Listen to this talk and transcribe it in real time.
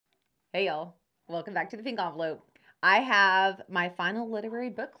Hey y'all, welcome back to the Pink Envelope. I have my final literary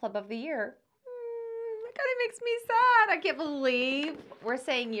book club of the year. It kind of makes me sad. I can't believe we're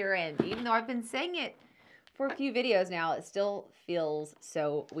saying year end. Even though I've been saying it for a few videos now, it still feels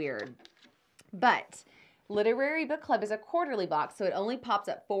so weird. But Literary Book Club is a quarterly box, so it only pops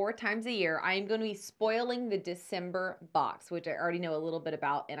up 4 times a year. I am going to be spoiling the December box, which I already know a little bit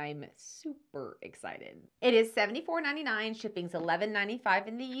about, and I'm super excited. It is $74.99, shipping's $11.95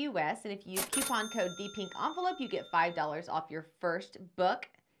 in the US, and if you use coupon code ThePinkEnvelope, you get $5 off your first book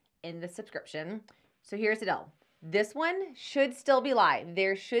in the subscription. So here's the deal. This one should still be live.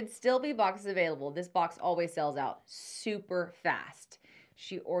 There should still be boxes available. This box always sells out super fast.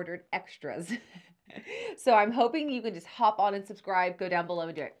 She ordered extras. So I'm hoping you can just hop on and subscribe, go down below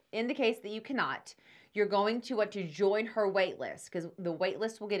and do it. In the case that you cannot, you're going to want to join her waitlist because the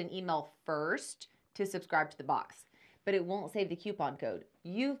waitlist will get an email first to subscribe to the box, but it won't save the coupon code.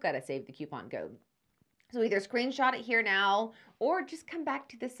 You've got to save the coupon code. So either screenshot it here now or just come back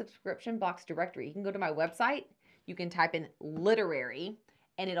to the subscription box directory. You can go to my website, you can type in literary,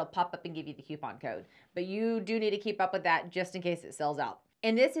 and it'll pop up and give you the coupon code. But you do need to keep up with that just in case it sells out.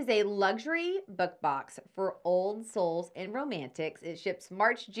 And this is a luxury book box for old souls and romantics. It ships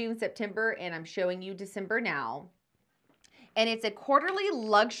March, June, September, and I'm showing you December now. And it's a quarterly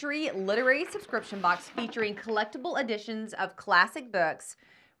luxury literary subscription box featuring collectible editions of classic books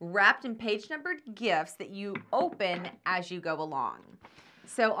wrapped in page-numbered gifts that you open as you go along.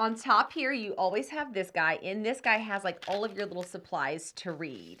 So on top here, you always have this guy, and this guy has like all of your little supplies to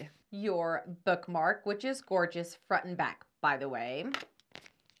read. Your bookmark, which is gorgeous front and back, by the way.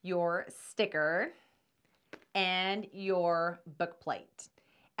 Your sticker, and your book plate.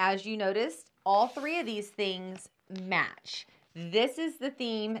 As you noticed, all three of these things match. This is the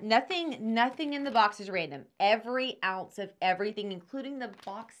theme. Nothing in the box is random. Every ounce of everything, including the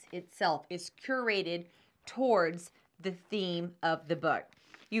box itself, is curated towards the theme of the book.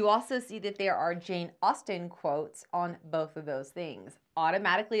 You also see that there are Jane Austen quotes on both of those things.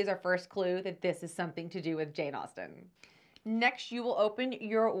 Automatically is our first clue that this is something to do with Jane Austen. Next, you will open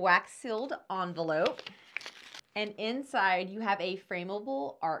your wax-sealed envelope. And inside, you have a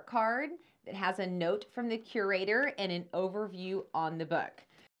frameable art card that has a note from the curator and an overview on the book.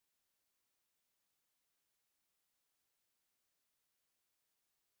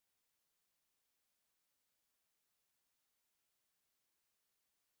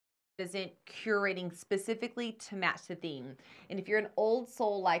 Isn't curating specifically to match the theme. And if you're an old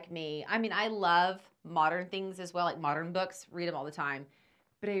soul like me, I mean, I love modern things as well, like modern books, read them all the time,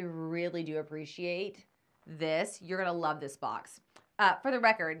 but I really do appreciate this. You're gonna love this box. For the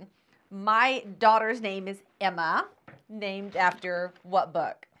record, my daughter's name is Emma, named after what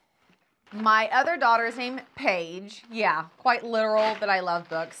book? My other daughter's name, Paige. Yeah, quite literal, but I love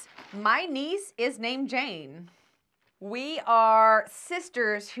books. My niece is named Jane. We are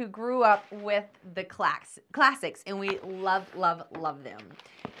sisters who grew up with the classics, and we love, love, love them.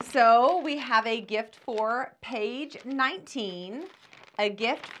 So we have a gift for page 19, a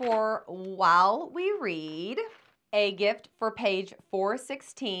gift for While We Read, a gift for page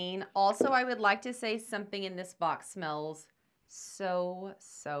 416. Also, I would like to say something in this box smells so,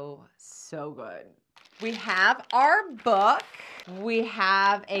 so, so good. We have our book. We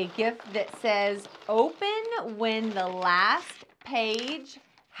have a gift that says open when the last page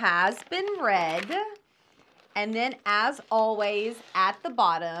has been read. And then as always at the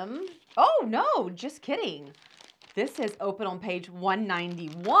bottom, oh no, just kidding. This says open on page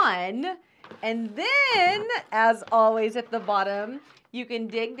 191. And then as always at the bottom, you can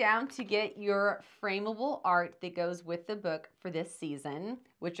dig down to get your frameable art that goes with the book for this season,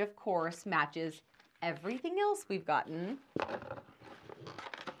 which of course matches everything else we've gotten.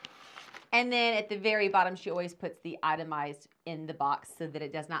 And then at the very bottom, she always puts the itemized in the box so that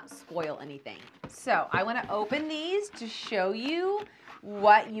it does not spoil anything. So I want to open these to show you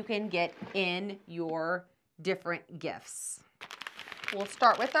what you can get in your different gifts. We'll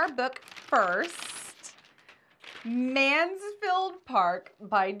start with our book first. Mansfield Park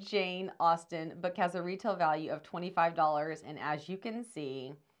by Jane Austen. Book has a retail value of $25, and as you can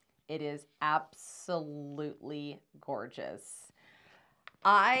see, it is absolutely gorgeous.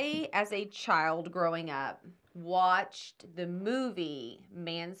 I, as a child growing up, watched the movie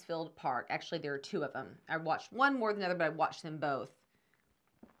Mansfield Park. Actually, there are two of them. I watched one more than the other, but I watched them both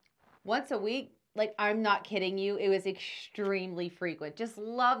once a week. Like, I'm not kidding you. It was extremely frequent. Just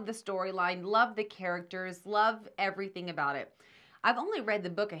love the storyline, love the characters, love everything about it. I've only read the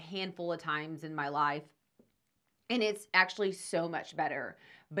book a handful of times in my life, and it's actually so much better.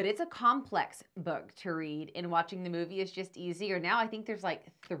 but it's a complex book to read, and watching the movie is just easier. Now I think there's like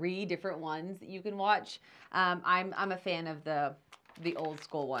 3 different ones that you can watch. I'm a fan of the old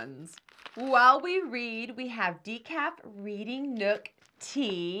school ones. While we read, we have decaf reading nook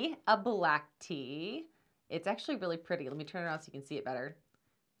tea, a black tea. It's actually really pretty. Let me turn it around so you can see it better.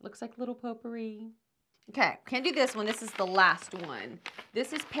 Looks like little potpourri. Okay, can't do this one. This is the last one.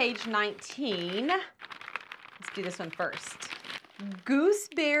 This is page 19. Let's do this one first.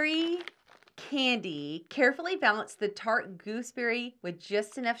 Gooseberry candy. Carefully balance the tart gooseberry with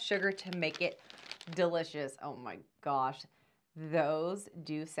just enough sugar to make it delicious. Oh my gosh. Those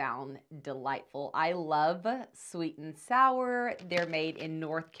do sound delightful. I love sweet and sour. They're made in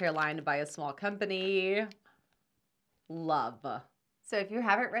North Carolina by a small company. Love. So if you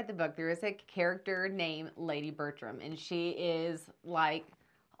haven't read the book, there is a character named Lady Bertram, and she is like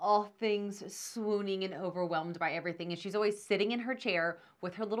all things swooning and overwhelmed by everything. And she's always sitting in her chair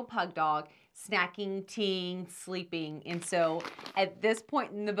with her little pug dog, snacking, teaing, sleeping. And so at this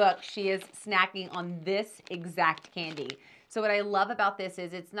point in the book, she is snacking on this exact candy. So what I love about this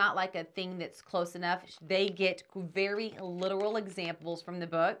is it's not like a thing that's close enough. They get very literal examples from the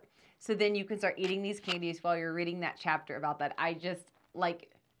book. So then you can start eating these candies while you're reading that chapter about that. I just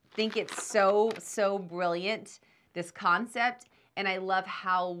think it's so brilliant, this concept. And I love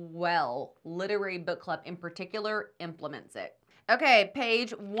how well Literary Book Club in particular implements it. Okay,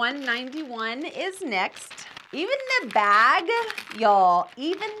 page 191 is next. Even the bag, y'all,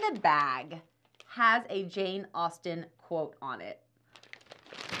 even the bag has a Jane Austen quote on it.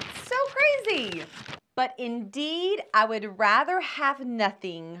 So crazy. But indeed, I would rather have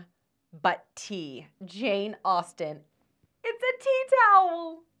nothing but tea. Jane Austen. It's a tea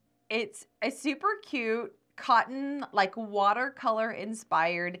towel. It's a super cute cotton, like watercolor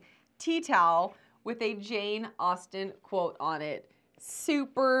inspired tea towel with a Jane Austen quote on it.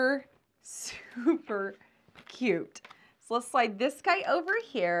 Super cute. So let's slide this guy over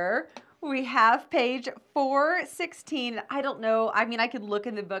here. We have page 416. I don't know. I mean, I could look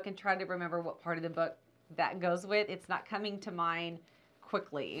in the book and try to remember what part of the book that goes with. It's not coming to mind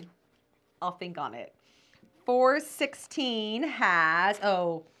quickly. I'll think on it. 416 has,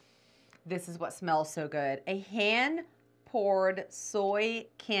 oh, this is what smells so good. A hand-poured soy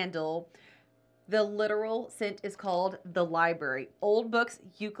candle. The literal scent is called The Library. Old books,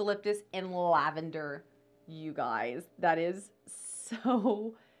 eucalyptus, and lavender. You guys, that is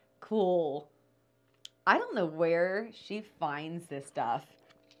so cool. I don't know where she finds this stuff.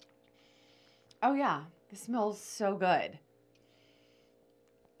 Oh yeah, this smells so good.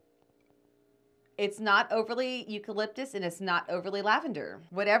 It's not overly eucalyptus and it's not overly lavender.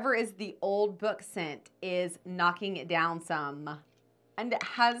 Whatever is the old book scent is knocking it down some. And it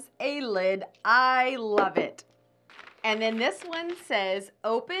has a lid. I love it. And then this one says,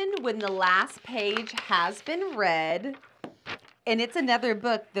 open when the last page has been read. And it's another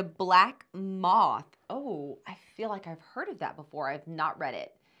book, The Black Moth. Oh, I feel like I've heard of that before. I've not read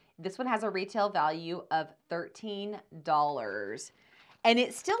it. This one has a retail value of $13. And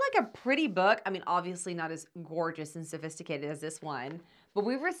it's still like a pretty book. I mean, obviously not as gorgeous and sophisticated as this one, but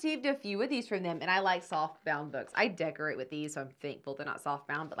we've received a few of these from them, and I like soft-bound books. I decorate with these, so I'm thankful they're not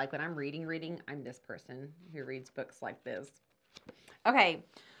soft-bound, but like when I'm reading, I'm this person who reads books like this. Okay,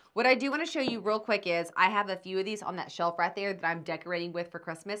 what I do want to show you real quick is I have a few of these on that shelf right there that I'm decorating with for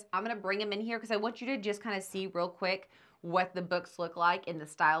Christmas. I'm going to bring them in here because I want you to just kind of see real quick what the books look like and the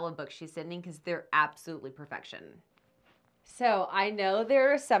style of books she's sending because they're absolutely perfection. So I know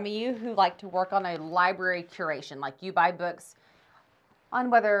there are some of you who like to work on a library curation, like you buy books on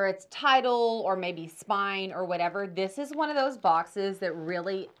whether it's title or maybe spine or whatever. This is one of those boxes that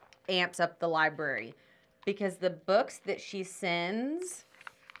really amps up the library because the books that she sends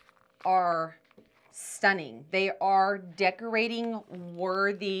are stunning. They are decorating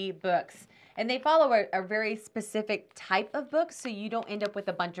worthy books. And they follow a very specific type of book, so you don't end up with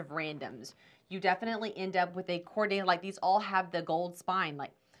a bunch of randoms. You definitely end up with a coordinated, like these all have the gold spine,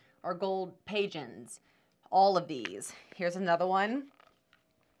 like, or gold pages. All of these. Here's another one.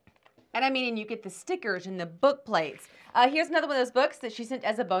 And I mean, and you get the stickers and the book plates. Here's another one of those books that she sent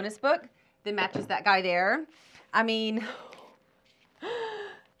as a bonus book that matches that guy there. I mean,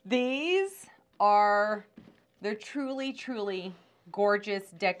 these are, they're truly gorgeous,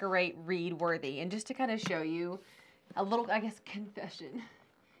 decorate, read worthy. And just to kind of show you a little, I guess, confession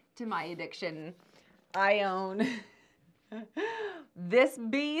to my addiction, I own this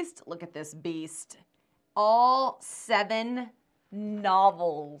beast. Look at this beast. All 7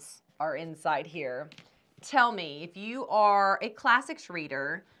 novels are inside here. Tell me, if you are a classics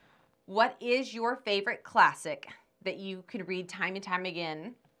reader, what is your favorite classic that you can read time and time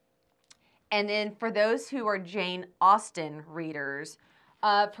again? And then for those who are Jane Austen readers,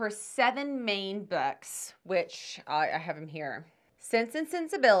 of her 7 main books, which I have them here. Sense and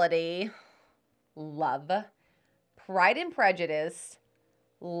Sensibility, love. Pride and Prejudice,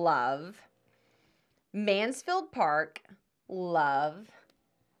 love. Mansfield Park, love.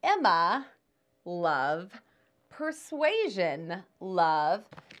 Emma, love. Persuasion, love.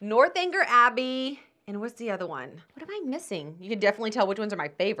 Northanger Abbey, and what's the other one? What am I missing? You can definitely tell which ones are my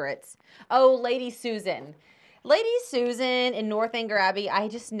favorites. Oh, Lady Susan. Lady Susan and Northanger Abbey, I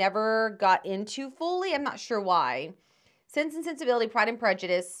just never got into fully. I'm not sure why. Sense and Sensibility, Pride and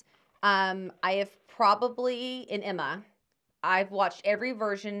Prejudice. I have probably, in Emma, I've watched every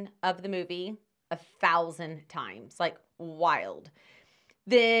version of the movie 1,000 times. Like, wild.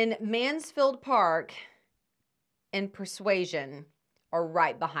 Then Mansfield Park and Persuasion are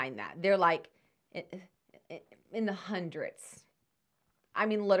right behind that. They're like in the hundreds. I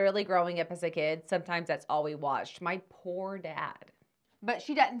mean, literally growing up as a kid, sometimes that's all we watched. My poor dad. But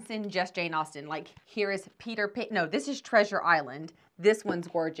she doesn't send just Jane Austen. Like, here is Peter Pan. No, this is Treasure Island. This one's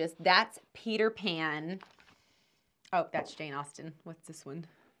gorgeous. That's Peter Pan. Oh, that's Jane Austen. What's this one?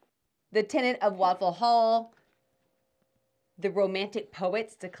 The Tenant of Waddle Hall. The Romantic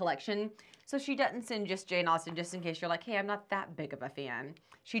Poets, the collection. So she doesn't send just Jane Austen, just in case you're like, hey, I'm not that big of a fan.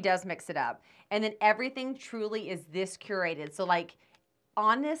 She does mix it up. And then everything truly is this curated. So, like,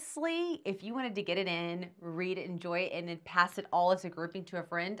 honestly, if you wanted to get it in, read it, enjoy it, and then pass it all as a grouping to a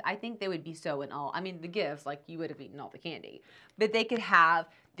friend, I think they would be so in awe. I mean, the gifts, like, you would have eaten all the candy. But they could have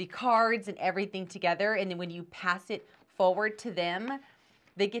the cards and everything together, and then when you pass it forward to them,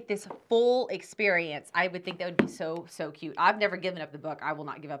 they get this full experience. I would think that would be so, so cute. I've never given up the book. I will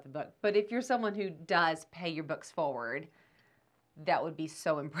not give up the book. But if you're someone who does pay your books forward, that would be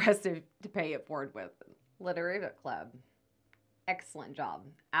so impressive to pay it forward with. Literary Book Club. Excellent job.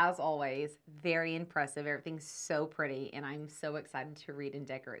 As always, very impressive. Everything's so pretty, and I'm so excited to read and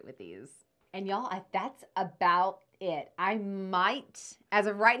decorate with these. And y'all, that's about it. I might, as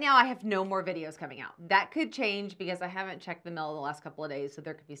of right now, I have no more videos coming out. That could change because I haven't checked the mail the last couple of days, so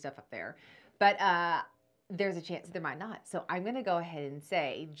there could be stuff up there. But there's a chance there might not. So I'm going to go ahead and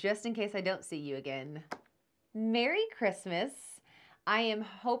say, just in case I don't see you again, Merry Christmas. I am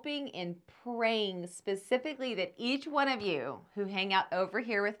hoping and praying specifically that each one of you who hang out over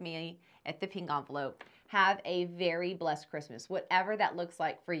here with me at the Pink Envelope have a very blessed Christmas, whatever that looks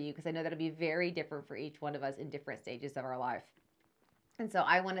like for you, because I know that'll be very different for each one of us in different stages of our life. And so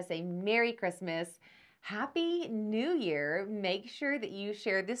I want to say Merry Christmas, Happy New Year. Make sure that you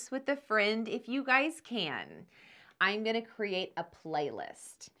share this with a friend if you guys can. I'm going to create a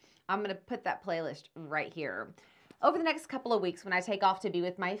playlist. I'm going to put that playlist right here. Over the next couple of weeks when I take off to be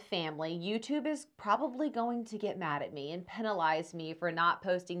with my family, YouTube is probably going to get mad at me and penalize me for not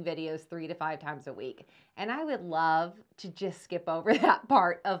posting videos 3 to 5 times a week. And I would love to just skip over that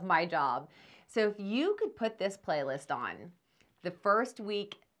part of my job. So if you could put this playlist on the first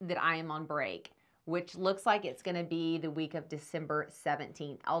week that I am on break, which looks like it's going to be the week of December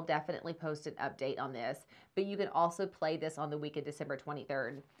 17th. I'll definitely post an update on this, but you can also play this on the week of December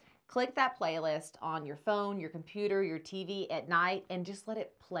 23rd. Click that playlist on your phone, your computer, your TV at night, and just let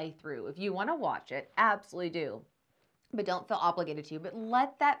it play through. If you want to watch it, absolutely do. But don't feel obligated to, but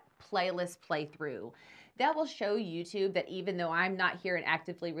let that playlist play through. That will show YouTube that even though I'm not here and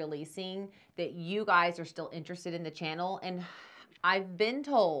actively releasing, that you guys are still interested in the channel. And I've been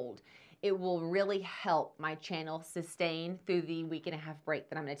told it will really help my channel sustain through the week and a half break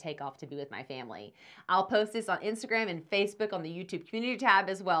that I'm going to take off to be with my family. I'll post this on Instagram and Facebook on the YouTube community tab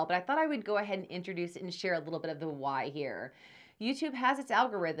as well, but I thought I would go ahead and introduce it and share a little bit of the why here. YouTube has its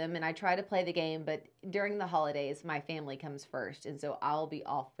algorithm, and I try to play the game, but during the holidays, my family comes first, and so I'll be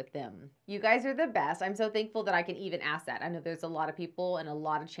off with them. You guys are the best. I'm so thankful that I can even ask that. I know there's a lot of people and a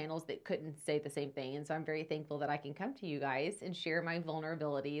lot of channels that couldn't say the same thing, and so I'm very thankful that I can come to you guys and share my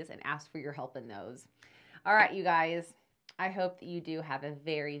vulnerabilities and ask for your help in those. All right, you guys, I hope that you do have a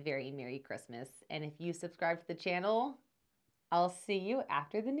very, very Merry Christmas, and if you subscribe to the channel, I'll see you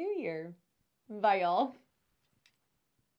after the new year. Bye, y'all.